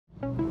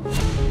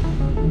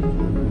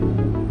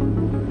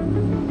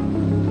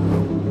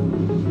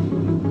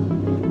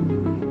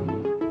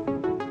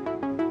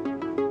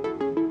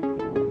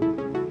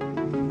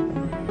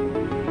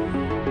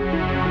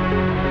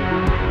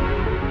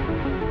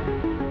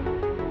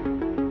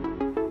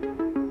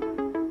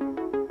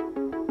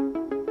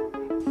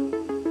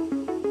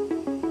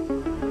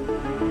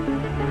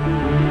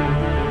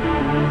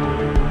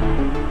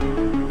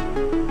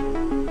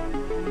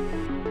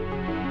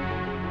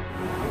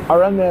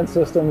Our unmanned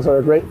systems are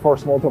a great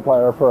force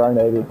multiplier for our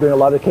Navy. Bring a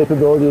lot of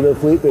capability to the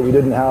fleet that we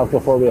didn't have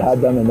before we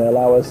had them, and they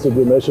allow us to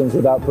do missions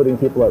without putting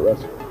people at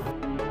risk.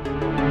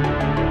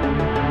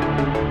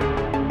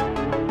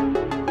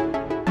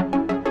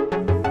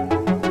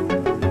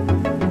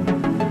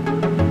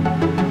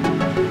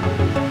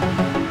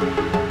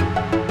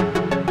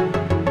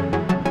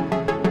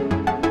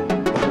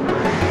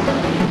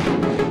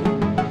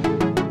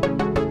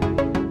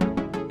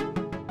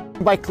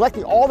 By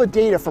collecting all the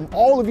data from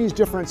all of these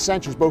different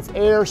sensors, both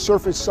air,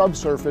 surface,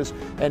 subsurface,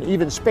 and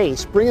even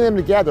space, bringing them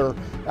together,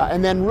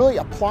 and then really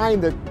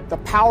applying the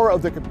power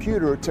of the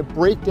computer to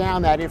break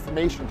down that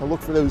information, to look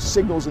for those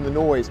signals in the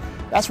noise,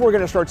 that's where we're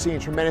going to start seeing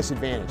tremendous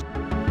advantage.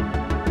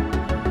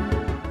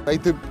 They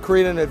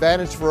create an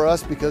advantage for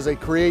us because they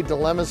create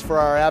dilemmas for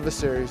our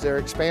adversaries. They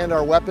expand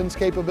our weapons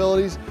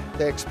capabilities,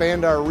 they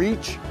expand our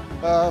reach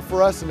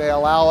for us, and they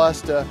allow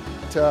us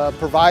to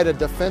provide a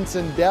defense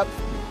in depth,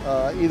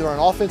 either an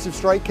offensive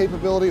strike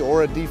capability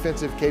or a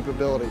defensive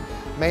capability.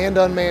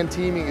 Manned-unmanned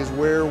teaming is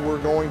where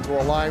we're going to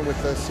align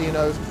with the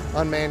CNO's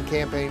unmanned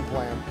campaign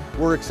plan.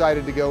 We're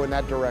excited to go in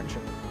that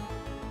direction.